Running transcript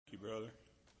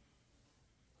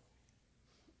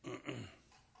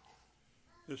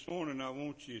This morning I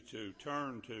want you to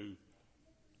turn to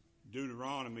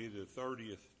Deuteronomy, the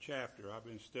 30th chapter. I've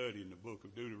been studying the book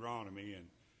of Deuteronomy, and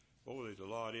boy, there's a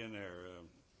lot in there.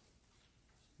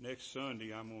 Next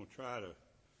Sunday I'm going to try to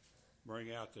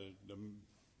bring out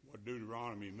what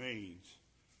Deuteronomy means.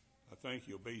 I think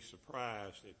you'll be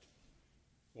surprised at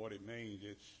what it means.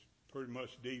 It's pretty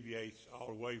much deviates all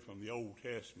the way from the Old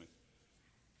Testament.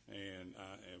 And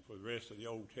for the rest of the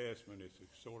Old Testament,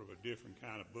 it's sort of a different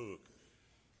kind of book.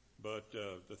 But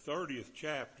the 30th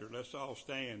chapter, let's all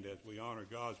stand as we honor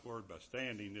God's Word by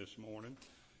standing this morning.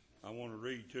 I want to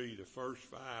read to you the first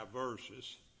 5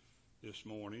 verses this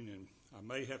morning, and I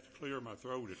may have to clear my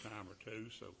throat a time or two,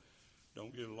 so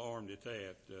don't get alarmed at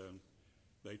that.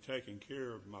 They've taken care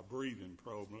of my breathing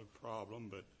problem,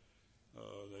 but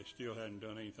they still hadn't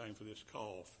done anything for this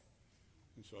cough.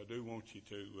 And so I do want you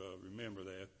to remember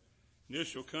that. And this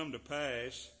shall come to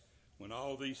pass when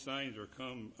all these things are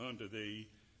come unto thee,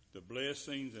 the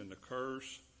blessings and the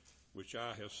curse which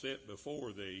I have set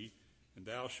before thee, and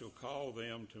thou shalt call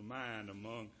them to mind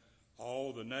among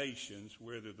all the nations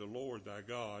whither the Lord thy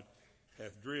God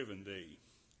hath driven thee,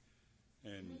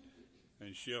 and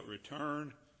shalt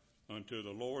return unto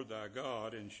the Lord thy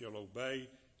God, and shall obey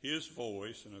his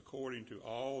voice, and according to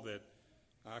all that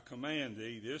I command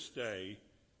thee this day,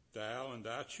 thou and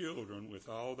thy children with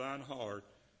all thine heart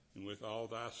and with all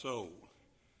thy soul,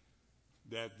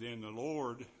 that then the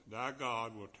Lord thy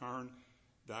God will turn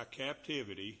thy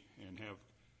captivity and have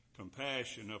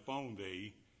compassion upon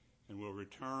thee, and will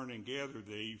return and gather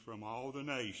thee from all the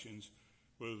nations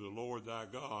whither the Lord thy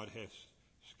God hath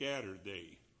scattered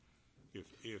thee.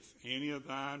 If any of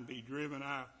thine be driven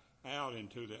out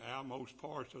into the outmost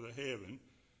parts of the heaven,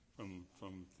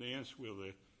 from thence will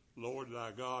the Lord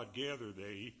thy God gather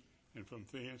thee, and from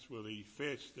thence will he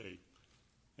fetch thee.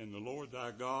 And the Lord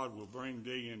thy God will bring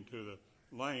thee into the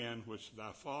land which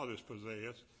thy fathers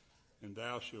possessed, and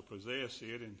thou shalt possess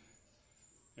it,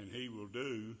 and he will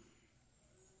do,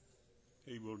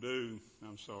 let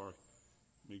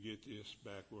me get this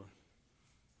backward.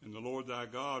 And the Lord thy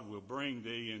God will bring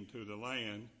thee into the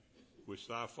land which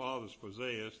thy fathers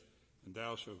possessed, and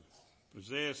thou shalt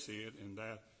possess it, and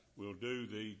that will do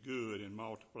thee good and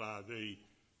multiply thee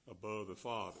above the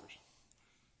fathers.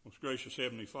 Most gracious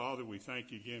Heavenly Father, we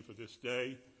thank you again for this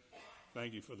day.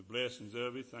 Thank you for the blessings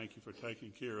of it. Thank you for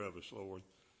taking care of us, Lord.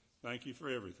 Thank you for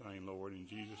everything, Lord. In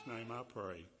Jesus' name I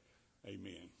pray.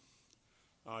 Amen.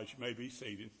 All right, you may be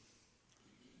seated.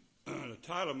 The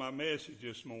title of my message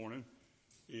this morning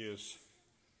is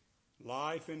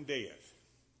Life and Death.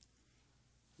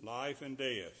 Life and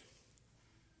Death.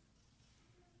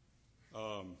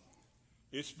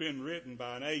 It's been written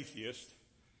by an atheist.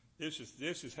 This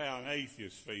is how an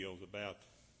atheist feels about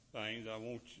things. I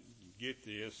want you to get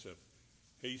this.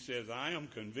 He says, I am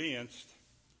convinced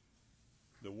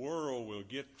the world will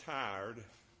get tired,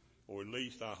 or at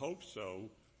least I hope so,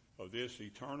 of this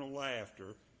eternal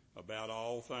laughter about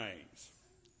all things.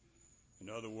 In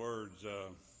other words,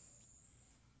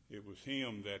 it was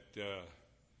him that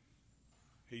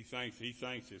he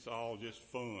thinks it's all just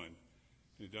fun.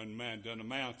 It doesn't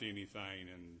amount to anything,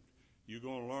 and you're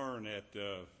going to learn that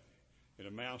it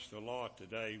amounts to a lot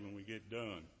today when we get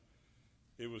done.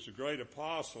 It was a great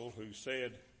apostle who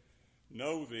said,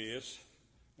 know this.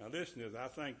 Now listen to this. I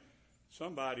think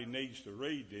somebody needs to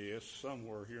read this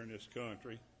somewhere here in this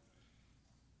country.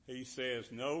 He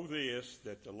says, know this,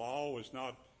 that the law is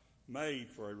not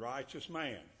made for a righteous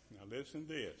man. Now listen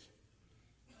to this.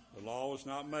 The law is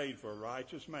not made for a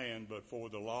righteous man, but for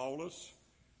the lawless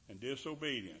and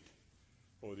disobedient,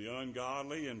 for the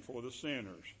ungodly and for the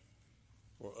sinners,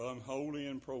 for unholy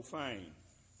and profane,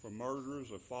 for murderers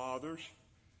of fathers,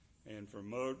 and for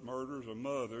murderers of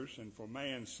mothers, and for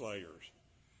manslayers.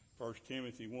 1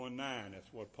 Timothy 1:9,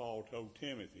 that's what Paul told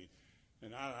Timothy.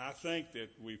 And I think that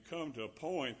we've come to a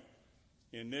point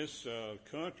in this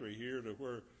country here to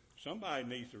where somebody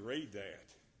needs to read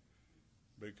that.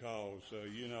 Because,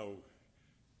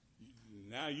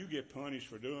 now you get punished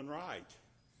for doing right.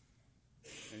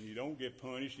 And you don't get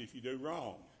punished if you do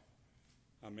wrong.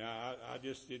 I mean,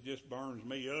 it just burns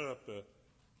me up.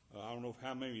 I don't know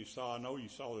how many of you saw. I know you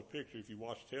saw the picture if you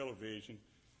watch television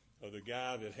of the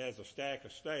guy that has a stack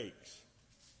of steaks.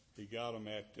 He got them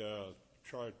at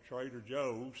Trader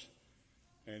Joe's,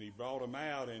 and he brought them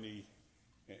out, and he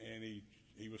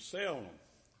was selling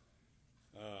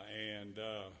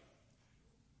them.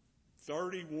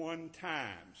 31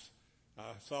 times,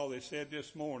 I saw they said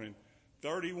this morning,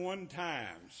 31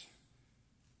 times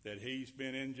that he's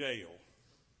been in jail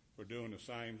for doing the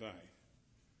same thing.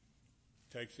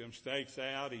 Takes them steaks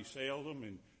out, he sells them,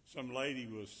 and some lady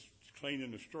was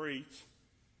cleaning the streets,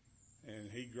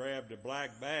 and he grabbed a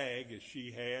black bag that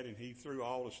she had, and he threw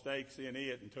all the steaks in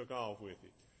it and took off with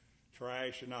it,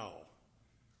 trash and all.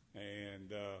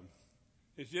 And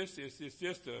it's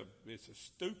a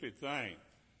stupid thing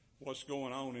what's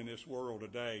going on in this world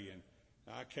today. And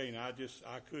I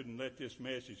couldn't let this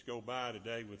message go by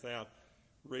today without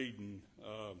reading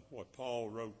what Paul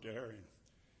wrote there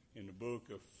in the book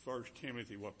of 1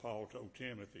 Timothy, what Paul told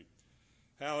Timothy.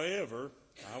 However,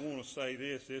 I want to say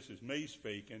this is me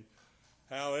speaking.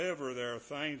 However, there are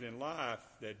things in life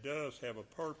that does have a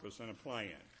purpose and a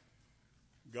plan.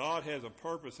 God has a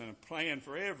purpose and a plan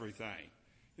for everything.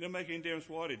 It doesn't make any difference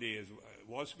what it is.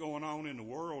 What's going on in the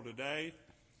world today,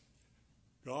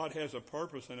 God has a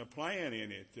purpose and a plan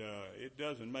in it. It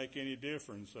doesn't make any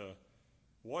difference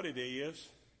what it is.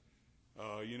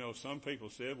 Some people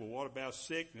said, well, what about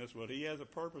sickness? Well, he has a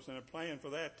purpose and a plan for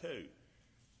that too.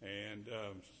 And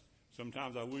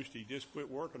sometimes I wished he'd just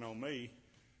quit working on me.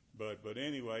 But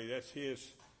anyway, that's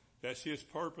his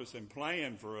purpose and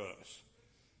plan for us.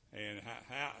 And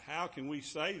how can we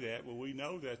say that? Well, we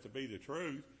know that to be the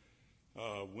truth.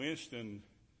 Winston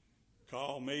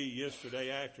called me yesterday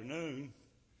afternoon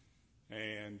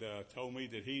and told me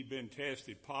that he'd been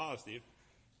tested positive.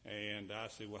 And I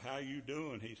said, well, how are you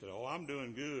doing? He said, oh, I'm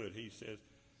doing good. He said,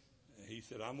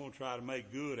 I'm going to try to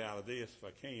make good out of this if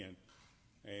I can.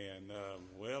 And,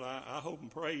 I hope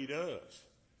and pray he does.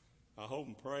 I hope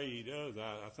and pray he does.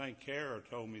 I think Kara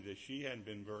told me that she hadn't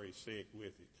been very sick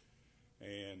with it.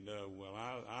 And,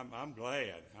 I'm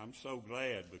glad. I'm so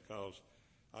glad because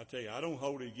I tell you, I don't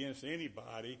hold it against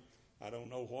anybody. I don't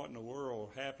know what in the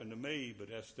world happened to me, but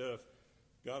that stuff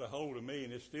got a hold of me,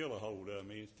 and it's still a hold of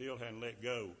me. It still hasn't let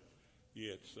go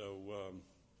yet. So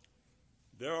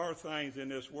there are things in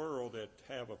this world that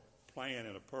have a plan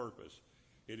and a purpose.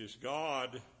 It is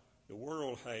God the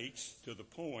world hates to the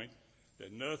point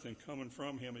that nothing coming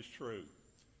from him is true.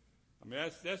 I mean,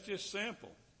 that's just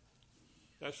simple.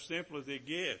 That's simple as it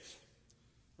gets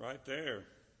right there.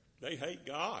 They hate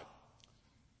God.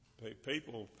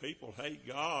 People hate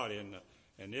God,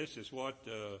 and this is what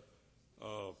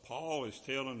Paul is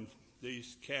telling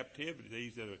these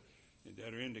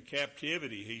that are into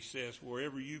captivity. He says,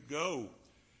 wherever you go,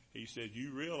 he said,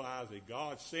 you realize that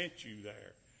God sent you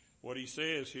there. What he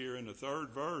says here in the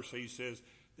 3rd verse, he says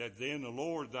that then the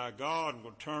Lord thy God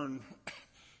will turn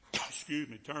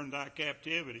thy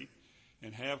captivity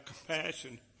and have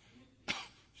compassion,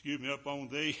 upon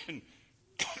thee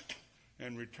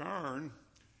and return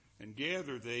and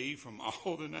gather thee from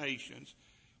all the nations,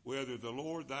 whether the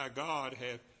Lord thy God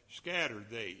hath scattered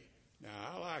thee. Now,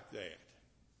 I like that.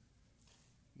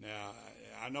 Now,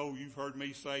 I know you've heard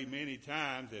me say many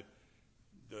times that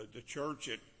the church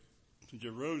at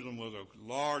Jerusalem was a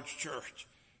large church,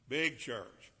 big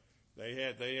church. They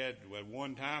had at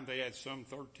one time they had some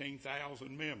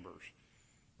 13,000 members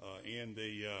in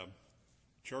the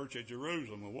church at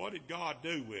Jerusalem. And what did God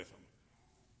do with them?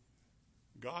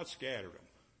 God scattered them.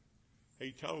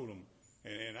 He told them.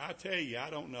 And I tell you, I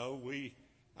don't know.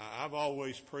 I've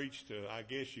always preached to, I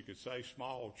guess you could say,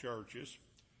 small churches.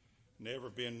 Never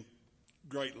been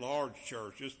great large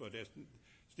churches, but it's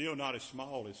still not as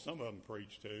small as some of them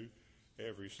preach to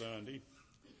every Sunday.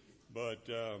 But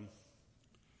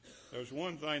there's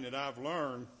one thing that I've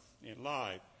learned in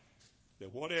life,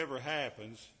 that whatever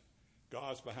happens,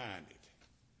 God's behind it.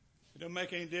 It doesn't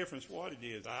make any difference what it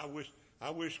is. I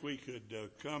wish we could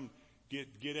come get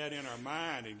that in our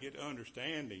mind and get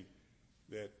understanding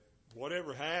that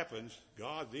whatever happens,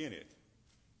 God's in it.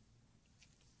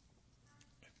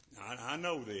 I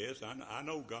know this. I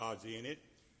know God's in it.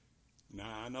 Now,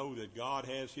 I know that God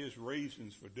has his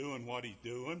reasons for doing what he's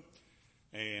doing.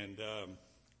 And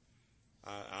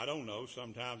I don't know.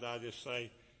 Sometimes I just say,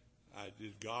 I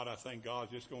think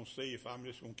God's just going to see if I'm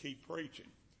just going to keep preaching.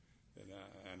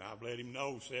 And I've let him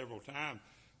know several times,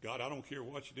 God, I don't care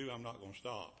what you do, I'm not going to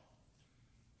stop.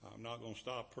 I'm not going to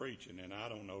stop preaching, and I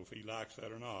don't know if he likes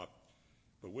that or not.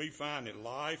 But we find that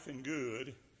life and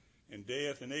good and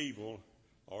death and evil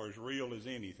are as real as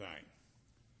anything.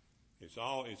 It's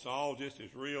all just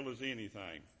as real as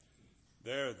anything.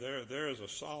 There is a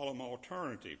solemn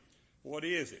alternative. What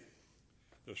is it?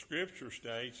 The scripture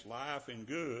states life and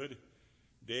good,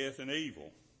 death and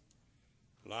evil.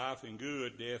 Life and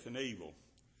good, death and evil.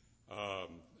 I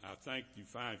think you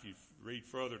find, if you read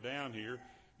further down here,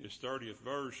 this 30th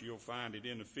verse, you'll find it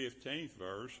in the 15th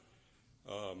verse,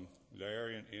 there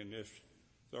in this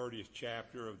 30th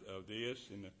chapter of this.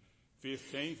 In the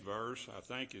 15th verse, I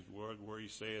think is where he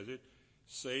says it.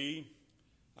 See,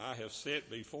 I have set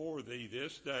before thee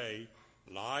this day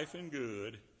life and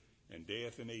good and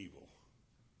death and evil.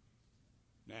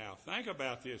 Now, think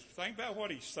about this. Think about what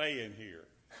he's saying here.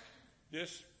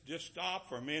 Just stop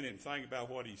for a minute and think about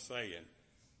what he's saying.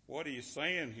 What he's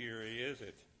saying here is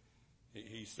that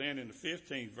he's saying in the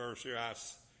 15th verse here, I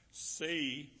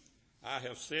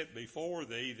have set before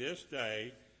thee this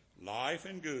day life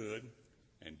and good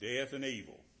and death and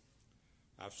evil.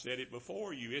 I've set it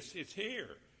before you. It's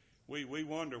here. We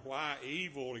wonder why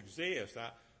evil exists.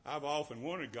 I've often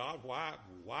wondered, God, why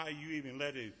do you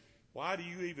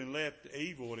even let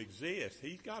evil exist?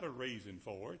 He's got a reason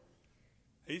for it.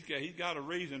 He's got a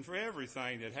reason for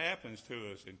everything that happens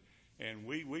to us, and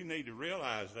we need to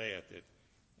realize that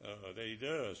he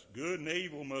does. Good and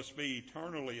evil must be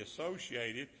eternally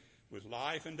associated with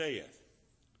life and death.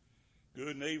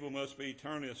 Good and evil must be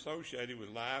eternally associated with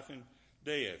life and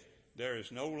death.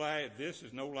 This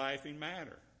is no laughing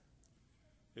matter.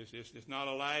 It's not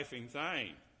a laughing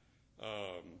thing.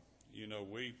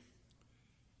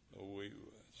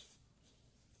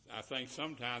 I think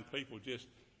sometimes people just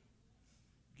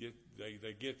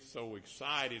get so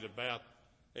excited about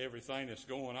everything that's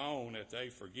going on that they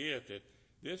forget that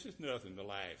this is nothing to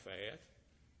laugh at.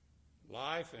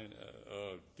 Life and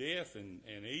death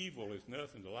and evil is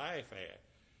nothing to laugh at.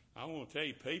 I want to tell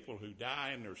you, people who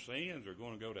die in their sins are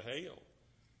going to go to hell.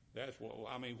 That's what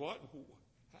I mean.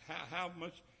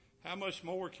 How much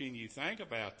more can you think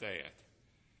about that?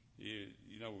 It's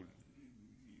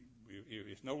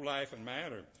no laughing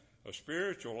matter. A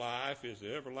spiritual life is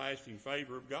the everlasting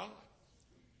favor of God.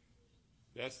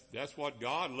 That's what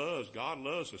God loves. God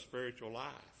loves a spiritual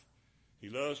life. He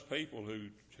loves people who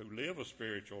live a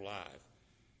spiritual life.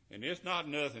 And it's not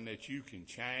nothing that you can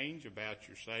change about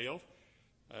yourself.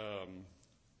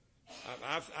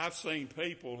 I've seen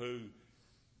people who,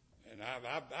 and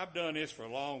I've done this for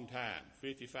a long time,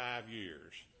 55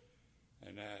 years.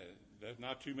 And there's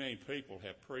not too many people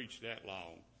have preached that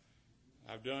long.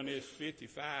 I've done this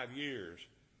 55 years.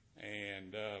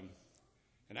 And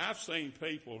I've seen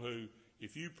people who,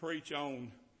 if you preach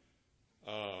on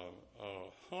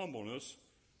humbleness,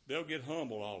 they'll get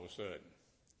humble all of a sudden.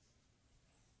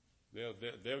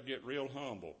 They'll get real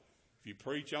humble. If you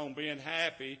preach on being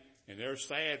happy and they're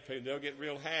sad people, they'll get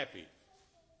real happy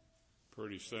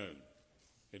pretty soon.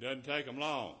 It doesn't take them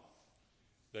long.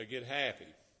 They get happy.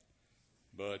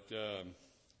 But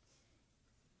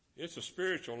it's a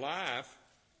spiritual life.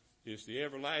 It's the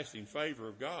everlasting favor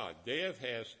of God. Death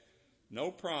has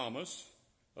no promise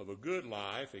of a good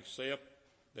life except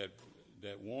that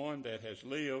one that has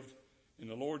lived in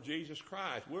the Lord Jesus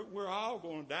Christ. We're all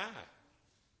going to die.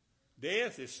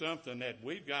 Death is something that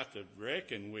we've got to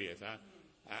reckon with.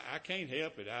 I can't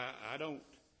help it. I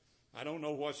don't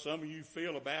know what some of you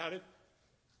feel about it,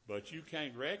 but you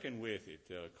can't reckon with it.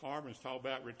 Carmen's talking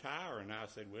about retiring. I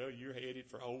said, well, you're headed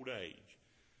for old age.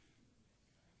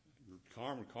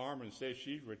 Carmen says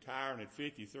she's retiring at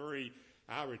 53.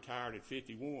 I retired at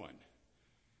 51.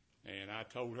 And I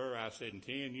told her, I said, in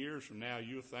 10 years from now,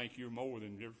 you'll think you're more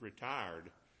than just retired.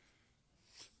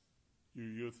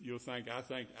 You'll think, I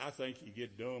think you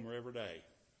get dumber every day.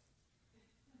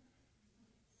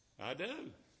 I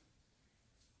do.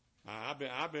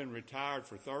 I've been retired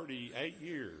for 38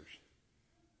 years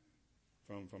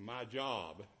from my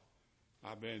job.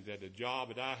 I've been at the job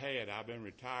that I had. I've been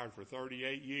retired for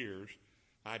 38 years.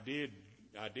 I did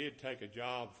take a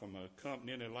job from a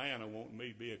company in Atlanta wanting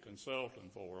me to be a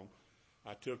consultant for them.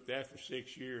 I took that for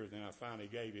 6 years, then I finally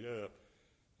gave it up.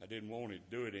 I didn't want to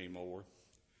do it anymore.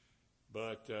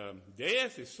 But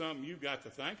death is something you've got to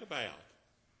think about.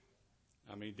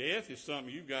 I mean, death is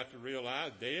something you've got to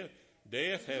realize.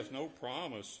 Death has no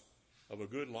promise of a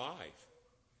good life.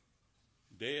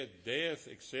 Death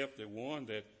except the one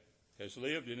that has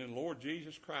lived in the Lord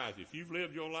Jesus Christ. If you've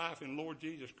lived your life in the Lord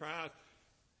Jesus Christ,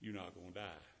 you're not going to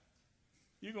die.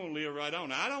 You're going to live right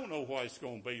on. I don't know what it's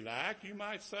going to be like. You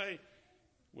might say,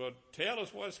 well, tell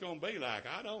us what it's going to be like.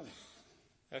 I don't.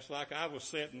 That's like I was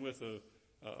sitting with a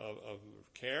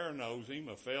Kara knows him,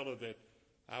 a fellow that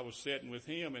I was sitting with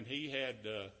him, and he had,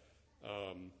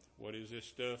 what is this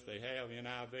stuff they have,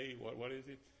 NIV? What is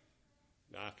it?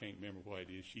 I can't remember what it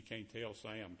is. She can't tell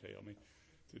Sam, tell me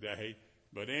today.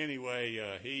 But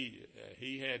anyway,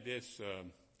 he had this,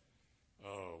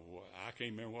 I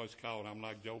can't remember what it's called. I'm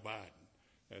like Joe Biden.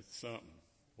 That's something.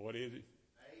 What is it?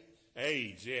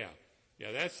 AIDS, yeah.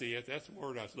 Yeah, that's it. That's the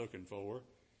word I was looking for.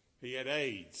 He had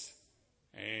AIDS.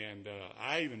 And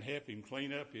I even helped him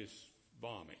clean up his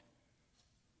vomit.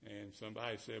 And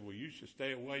somebody said, well, you should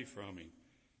stay away from him.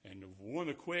 And one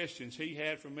of the questions he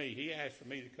had for me, he asked for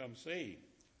me to come see him.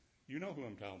 You know who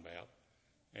I'm talking about.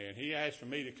 And he asked for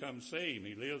me to come see him.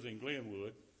 He lives in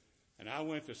Glenwood. And I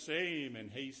went to see him,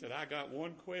 and he said, I got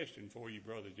one question for you,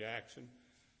 Brother Jackson.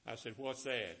 I said, what's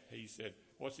that? He said,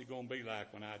 what's it going to be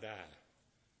like when I die?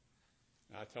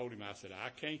 I told him, I said, I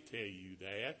can't tell you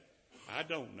that. I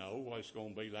don't know what it's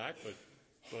going to be like,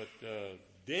 but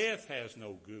death has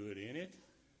no good in it.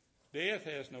 Death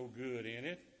has no good in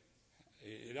it.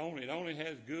 It only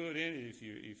has good in it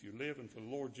if you're living for the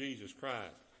Lord Jesus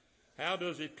Christ. How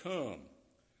does it come?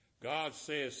 God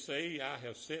says, see, I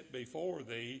have set before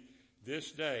thee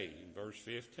this day, in verse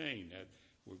 15. That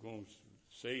we're going to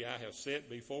see, I have set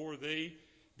before thee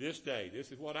this day.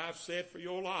 This is what I've set for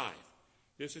your life.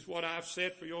 This is what I've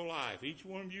set for your life. Each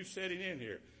one of you sitting in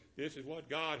here, this is what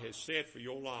God has set for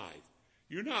your life.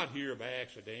 You're not here by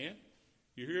accident.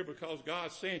 You're here because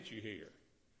God sent you here.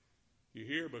 You're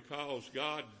here because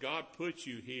God put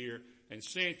you here and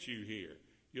sent you here.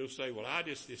 You'll say, well, I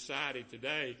just decided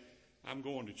today I'm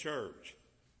going to church.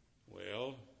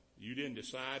 Well, you didn't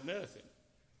decide nothing.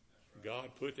 God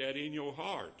put that in your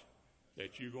heart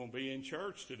that you're going to be in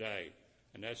church today.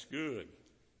 And that's good.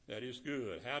 That is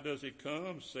good. How does it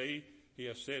come? See, he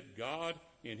has said God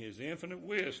in his infinite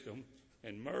wisdom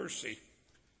and mercy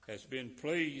has been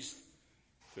pleased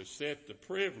to set the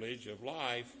privilege of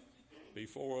life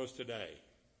before us today.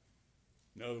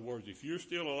 In other words, if you're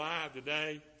still alive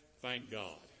today, thank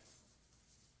God.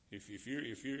 If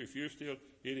you're still,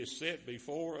 it is set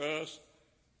before us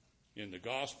in the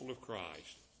gospel of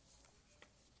Christ.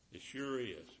 It sure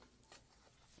is.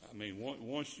 I mean,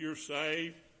 once you're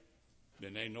saved,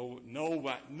 then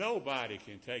nobody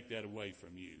can take that away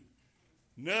from you.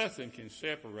 Nothing can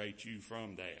separate you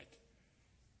from that.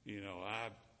 You know,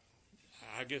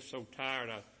 I get so tired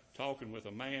of talking with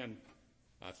a man.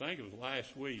 I think it was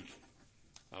last week.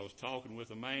 I was talking with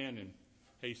a man and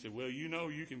he said, well, you know,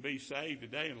 you can be saved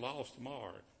today and lost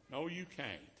tomorrow. No, you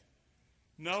can't.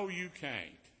 No, you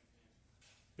can't.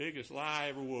 Biggest lie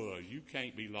ever was. You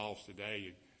can't be lost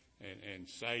today and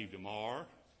saved tomorrow.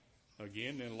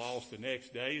 Again, then lost the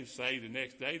next day and saved the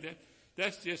next day.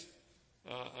 That's just,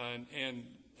 and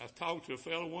I talked to a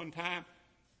fellow one time.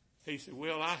 He said,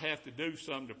 well, I have to do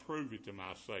something to prove it to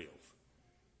myself.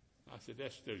 I said,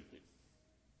 that's stupid.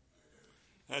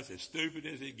 That's as stupid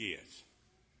as it gets.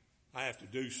 I have to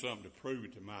do something to prove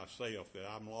it to myself that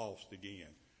I'm lost again.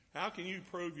 How can you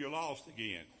prove you're lost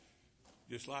again?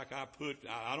 Just like I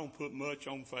don't put much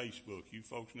on Facebook. You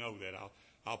folks know that.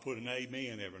 I'll put an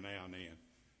amen every now and then.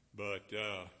 But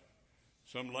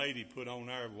some lady put on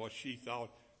there what she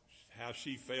thought, how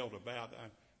she felt about it.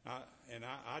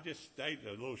 I just stated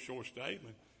a little short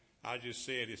statement. I just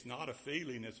said it's not a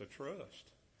feeling, it's a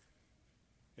trust.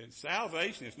 And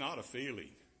salvation is not a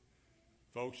feeling.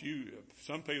 Folks,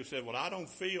 some people said, well, I don't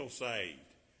feel saved.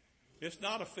 It's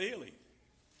not a feeling.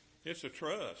 It's a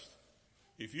trust.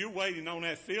 If you're waiting on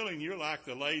that feeling, you're like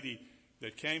the lady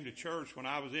that came to church when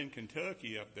I was in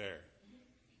Kentucky up there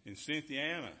in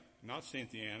Cynthiana. Not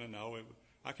Cynthiana, no.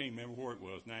 I can't remember where it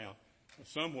was now.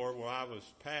 Somewhere where I was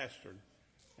pastored.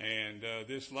 And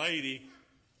this lady,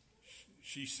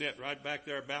 she sat right back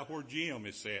there about where Jim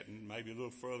is sitting, maybe a little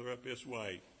further up this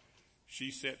way.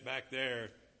 She sat back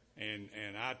there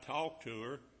and I talked to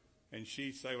her and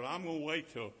she'd say, well, I'm going to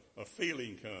wait till a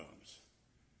feeling comes.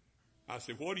 I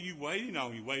said, what are you waiting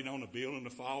on? You waiting on the building to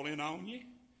fall in on you?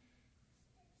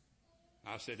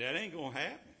 I said, that ain't going to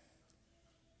happen.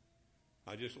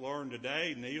 I just learned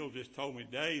today, Neil just told me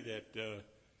today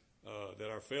that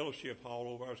our fellowship hall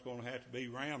over there is going to have to be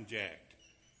ramjacked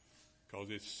because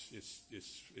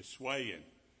it's swaying.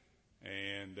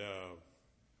 And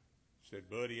said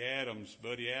Buddy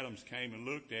Adams came and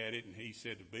looked at it and he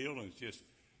said the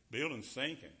building's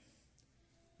sinking.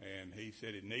 And he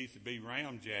said it needs to be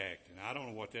ramjacked. And I don't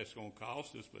know what that's going to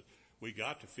cost us, but we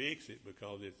got to fix it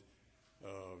because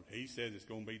he said it's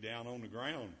going to be down on the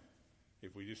ground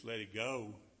if we just let it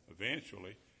go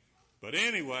eventually. But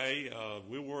anyway,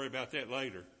 we'll worry about that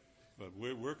later. But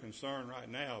we're concerned right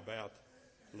now about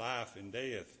life and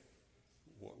death,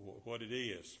 what it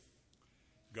is.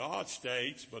 God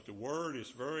states, but the word is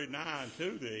very nigh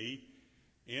unto thee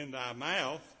in thy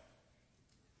mouth.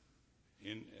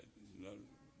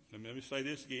 Let me say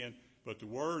this again. But the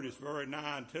word is very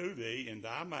nigh unto thee in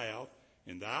thy mouth,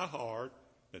 in thy heart,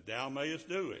 that thou mayest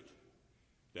do it.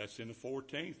 That's in the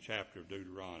 14th chapter of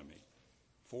Deuteronomy.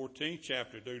 14th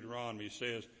chapter of Deuteronomy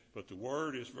says, but the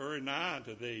word is very nigh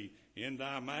unto thee in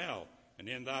thy mouth and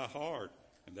in thy heart,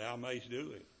 and thou mayst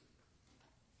do it.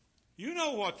 You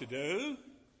know what to do.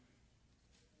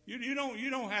 You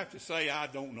don't have to say, I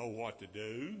don't know what to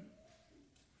do.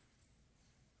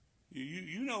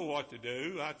 You know what to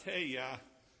do. I tell you,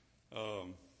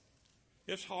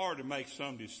 it's hard to make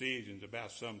some decisions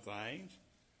about some things.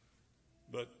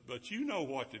 But you know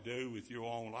what to do with your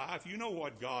own life. You know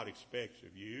what God expects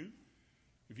of you.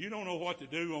 If you don't know what to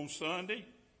do on Sunday,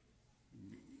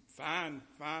 find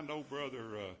old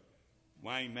brother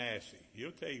Wayne Massey.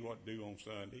 He'll tell you what to do on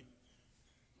Sunday.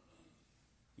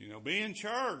 Be in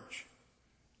church.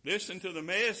 Listen to the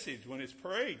message when it's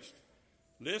preached.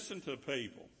 Listen to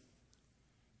people.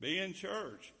 Be in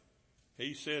church.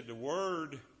 He said the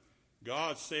word,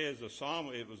 God says,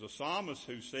 it was a psalmist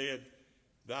who said,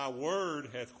 thy word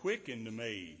hath quickened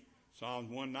me.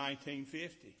 Psalms 119:50.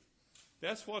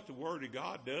 That's what the word of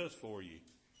God does for you.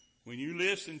 When you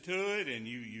listen to it and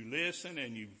you listen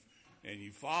and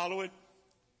you follow it,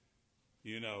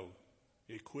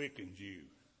 it quickens you.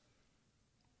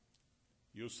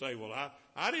 You'll say, well,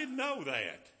 I didn't know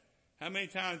that. How many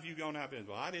times have you gone out there and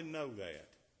said, well, I didn't know that?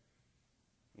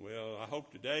 Well, I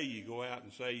hope today you go out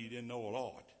and say you didn't know a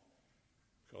lot.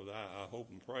 Because I hope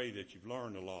and pray that you've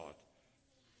learned a lot.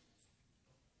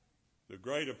 The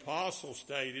great apostle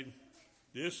stated,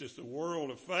 this is the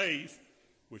world of faith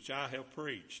which I have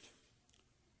preached.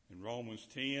 In Romans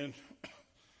 10,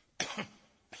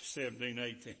 17,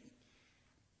 18.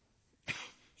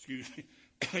 Excuse me.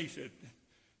 He said,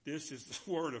 this is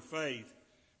the word of faith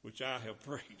which I have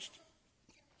preached.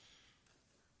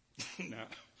 Now,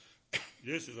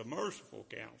 this is a merciful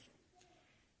counsel.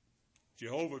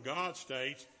 Jehovah God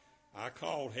states, I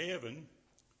called heaven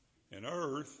and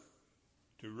earth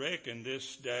to reckon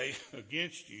this day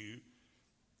against you.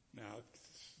 Now,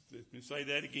 let me say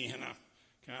that again. I'm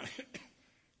kind of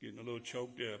getting a little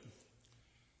choked up.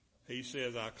 He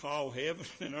says, I call heaven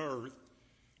and earth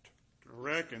to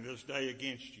reckon this day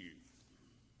against you.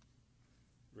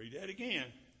 Read that again.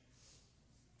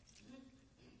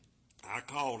 I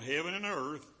called heaven and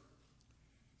earth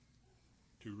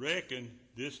to reckon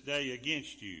this day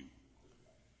against you,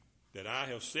 that I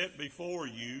have set before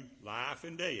you life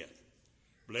and death,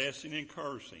 blessing and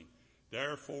cursing.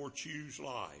 Therefore choose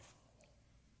life.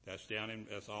 That's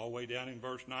all the way down in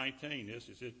verse 19. This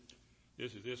is it.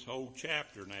 This is this whole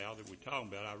chapter now that we're talking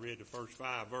about. I read the first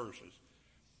 5 verses,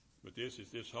 but this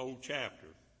is this whole chapter.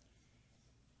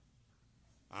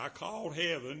 I called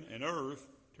heaven and earth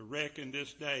to reckon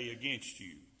this day against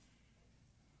you.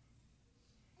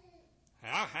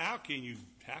 How can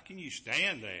you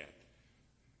stand that?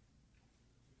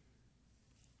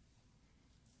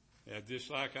 Just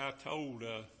like I told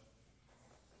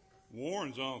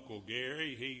Warren's uncle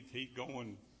Gary, he's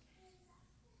going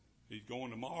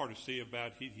tomorrow to see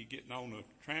about he getting on the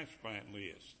transplant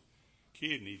list.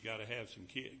 Kidney, got to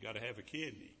have a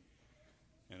kidney.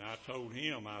 And I told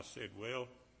him, I said, well,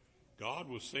 God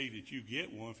will see that you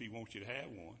get one if he wants you to have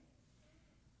one.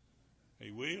 He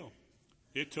will.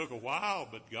 It took a while,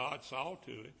 but God saw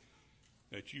to it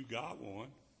that you got one.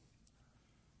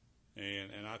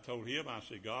 And I told him, I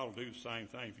said, God will do the same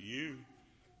thing for you.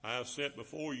 I have set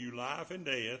before you life and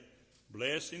death,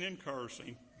 blessing and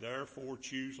cursing, therefore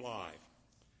choose life.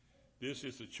 This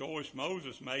is the choice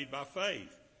Moses made by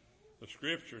faith. The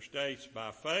scripture states,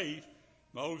 by faith,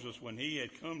 Moses, when he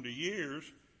had come to years,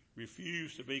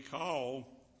 refused to be called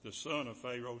the son of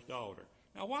Pharaoh's daughter.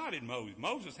 Now, why did Moses?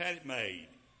 Moses had it made.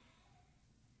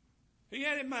 He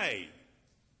had it made.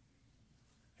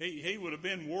 He would have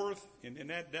been worth, in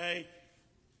that day,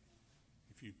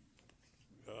 if you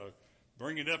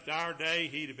bring it up to our day,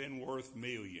 he'd have been worth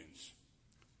millions.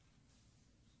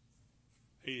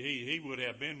 He would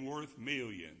have been worth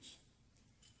millions.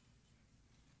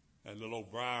 That little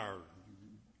old Briar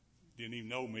didn't even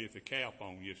know me with the cap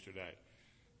on yesterday.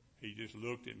 He just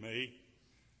looked at me.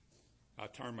 I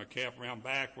turned my cap around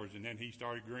backwards, and then he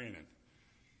started grinning.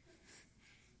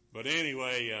 But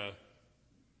anyway,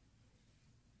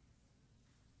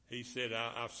 he said,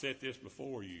 I've set this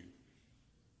before you.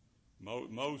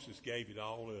 Moses gave it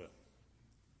all up.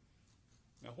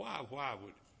 Now, why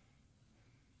would,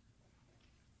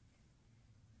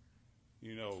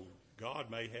 God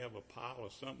may have a pile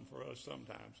of something for us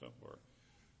sometime, somewhere.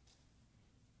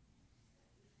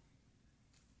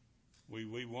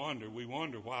 We wonder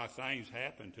why things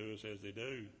happen to us as they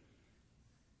do.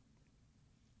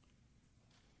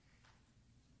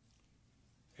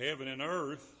 Heaven and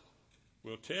earth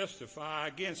will testify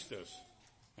against us.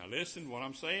 Now listen what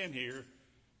I'm saying here.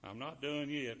 I'm not done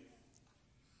yet.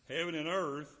 Heaven and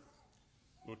earth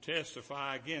will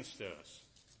testify against us.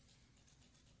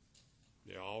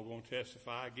 They're all going to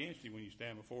testify against you when you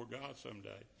stand before God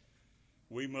someday.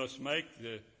 We must make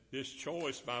this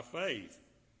choice by faith.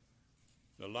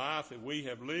 The life that we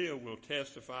have lived will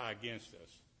testify against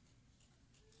us.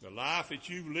 The life that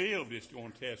you've lived is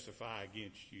going to testify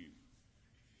against you.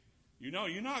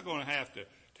 You're not going to have to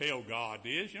tell God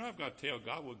this. You're not going to tell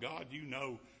God, well, God,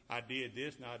 I did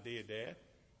this and I did that.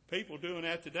 People doing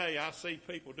that today. I see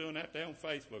people doing that there on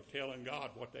Facebook, telling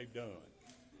God what they've done.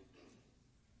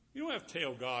 You don't have to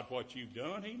tell God what you've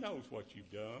done. He knows what you've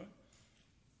done.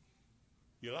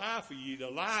 The life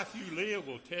you live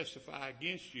will testify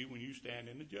against you when you stand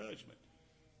in the judgment.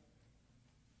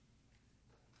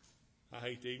 I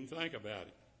hate to even think about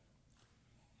it.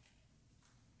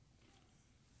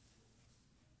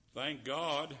 Thank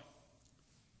God.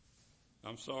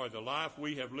 The life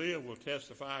we have lived will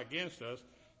testify against us.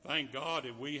 Thank God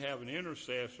that we have an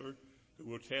intercessor who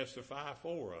will testify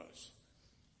for us.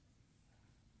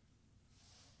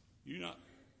 You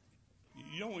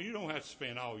don't have to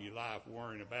spend all your life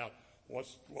worrying about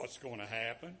what's going to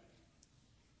happen.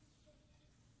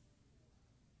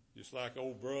 Just like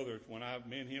old brother, when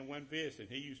me and him went visiting,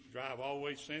 he used to drive all the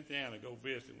way to Cynthiana to go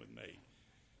visiting with me.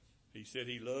 He said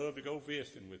he loved to go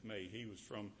visiting with me. He was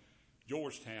from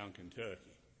Georgetown, Kentucky.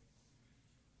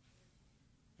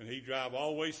 And he'd drive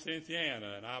all the way to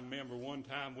Cynthiana. And I remember one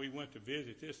time we went to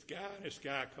visit this guy, and this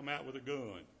guy come out with a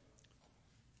gun.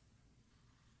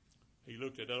 He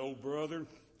looked at that old brother,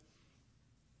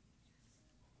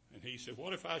 and he said,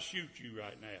 "What if I shoot you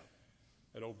right now?"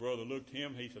 That old brother looked at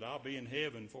him. He said, "I'll be in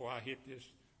heaven before I hit this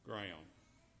ground."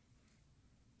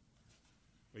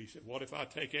 He said, "What if I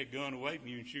take that gun away from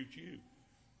you and shoot you?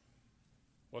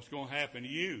 What's going to happen to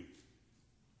you?"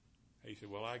 He said,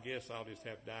 "Well, I guess I'll just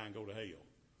have to die and go to hell."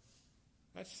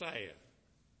 That's sad.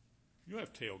 You don't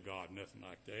have to tell God nothing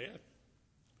like that.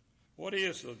 What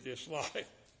is this life?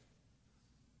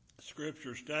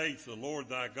 Scripture states, "The Lord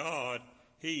thy God,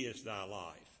 he is thy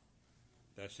life."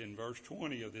 That's in verse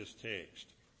 20 of this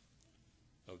text,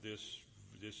 of this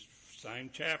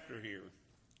same chapter here.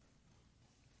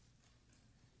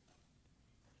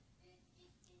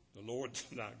 The Lord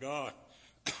thy God,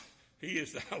 he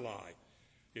is thy life.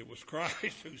 It was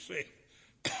Christ who said,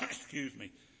 excuse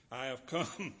me, I have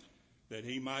come that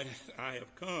you might have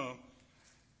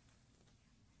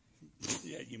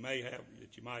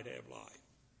life.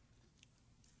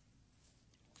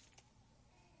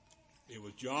 It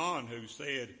was John who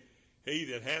said, "He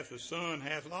that hath the Son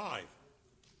hath life."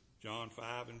 John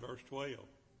 5 and verse 12.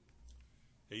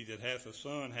 He that hath the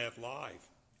Son hath life.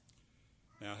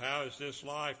 Now, how is this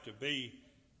life to be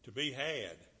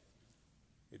had?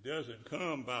 It doesn't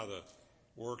come by the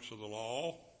works of the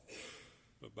law,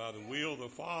 but by the will of the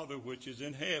Father which is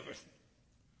in heaven.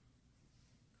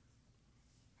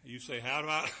 You say, how do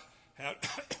I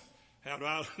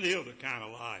live the kind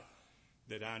of life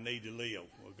that I need to live?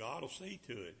 Well, God will see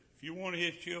to it. If you're one of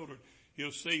his children,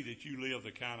 he'll see that you live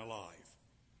the kind of life.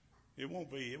 It won't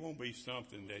be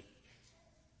something that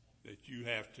you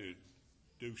have to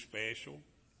do special.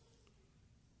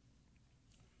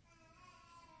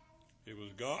 It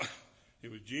was God, it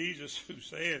was Jesus who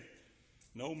said,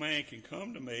 "No man can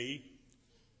come to me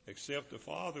except the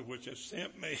Father which has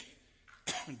sent me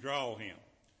draw him."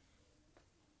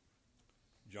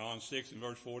 John 6 and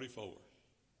verse 44.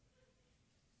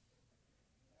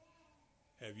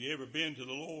 Have you ever been to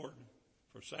the Lord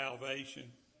for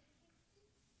salvation?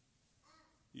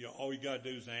 All you got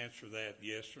to do is answer that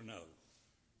yes or no.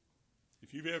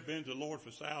 If you've ever been to the Lord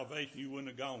for salvation, you wouldn't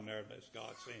have gone there unless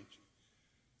God sent you.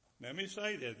 Let me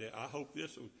say that I hope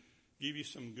this will give you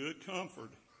some good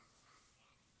comfort.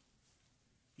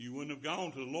 You wouldn't have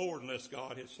gone to the Lord unless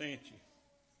God had sent you.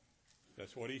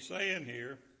 That's what he's saying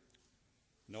here.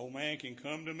 No man can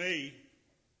come to me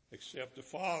except the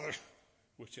Father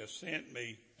which has sent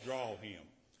me draw him.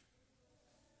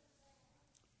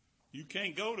 You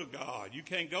can't go to God. You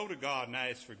can't go to God and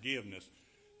ask forgiveness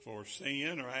for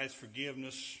sin or ask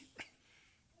forgiveness,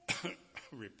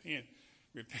 repent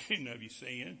of your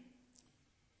sin.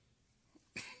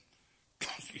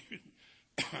 Excuse me.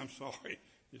 I'm sorry.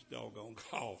 This doggone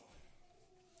cough.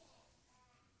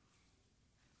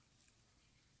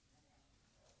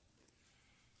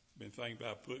 Been thinking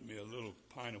about putting me a little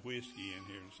pint of whiskey in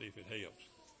here and see if it helps.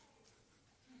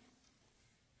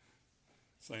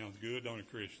 Sounds good, don't it,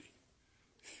 Christy?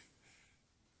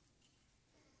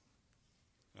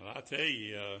 Well, I tell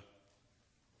you,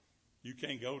 you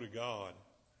can't go to God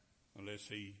unless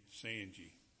he sends you.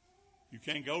 You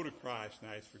can't go to Christ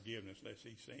and ask forgiveness unless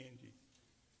he sends you.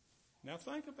 Now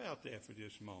think about that for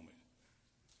just a moment.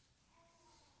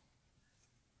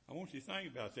 I want you to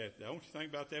think about that. I want you to think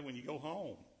about that when you go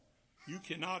home. You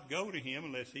cannot go to him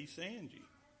unless he sends you.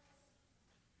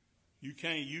 You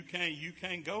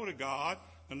can't go to God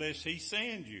unless he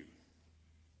sends you.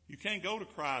 You can't go to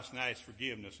Christ and ask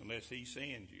forgiveness unless he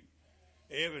sends you.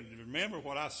 Evan, remember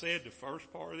what I said the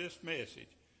first part of this message.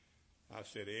 I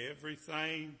said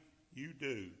everything you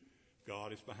do,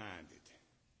 God is behind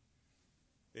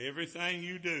it. Everything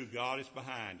you do, God is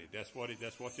behind it. That's what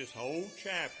this whole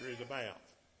chapter is about.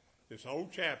 This whole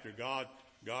chapter, God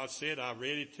said, I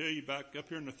read it to you back up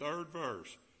here in the 3rd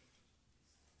verse,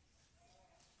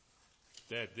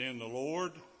 that then the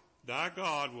Lord thy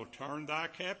God will turn thy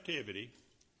captivity.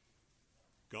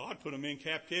 God put them in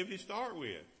captivity to start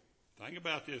with. Think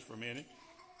about this for a minute.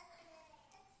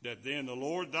 That then the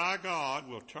Lord thy God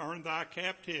will turn thy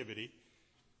captivity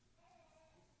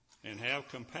and have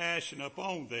compassion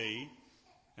upon thee,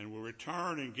 and will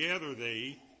return and gather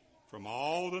thee from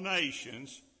all the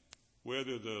nations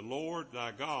whither the Lord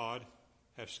thy God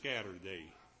hath scattered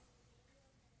thee.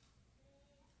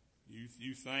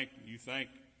 You think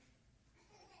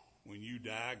when you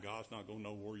die, God's not going to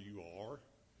know where you are?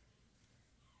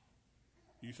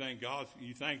 You think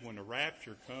when the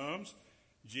rapture comes,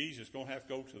 Jesus is going to have to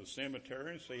go to the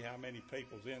cemetery and see how many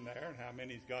people's in there and how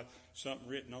many's got something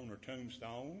written on their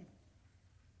tombstone?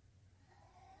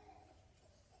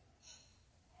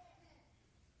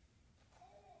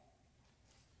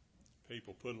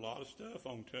 People put a lot of stuff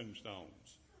on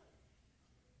tombstones.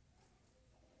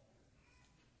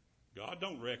 God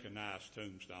don't recognize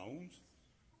tombstones.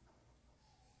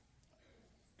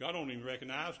 God don't even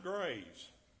recognize graves.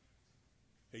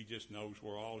 He just knows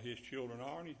where all his children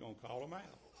are, and he's going to call them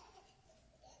out.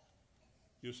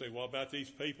 You'll say, what about these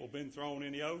people been thrown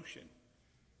in the ocean?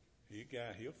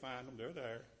 He'll find them. They're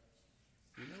there.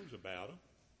 He knows about them.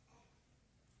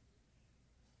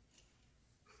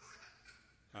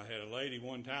 I had a lady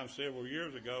one time several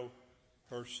years ago,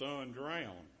 her son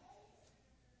drowned.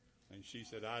 And she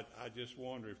said, I just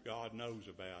wonder if God knows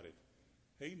about it.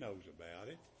 He knows about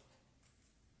it.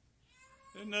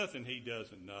 There's nothing he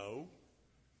doesn't know.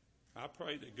 I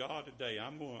pray that God today,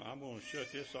 I'm going to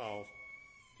shut this off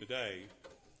today.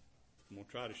 I'm going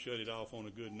to try to shut it off on a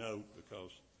good note,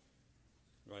 because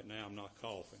right now I'm not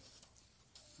coughing.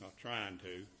 I'm not trying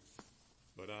to.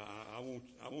 But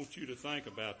I want you to think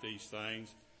about these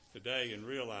things today and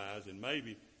realize, and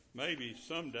maybe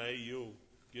someday you'll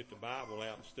get the Bible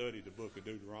out and study the book of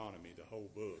Deuteronomy, the whole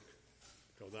book.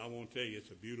 Because I want to tell you,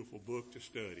 it's a beautiful book to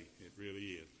study. It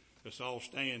really is. Let's all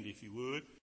stand if you would.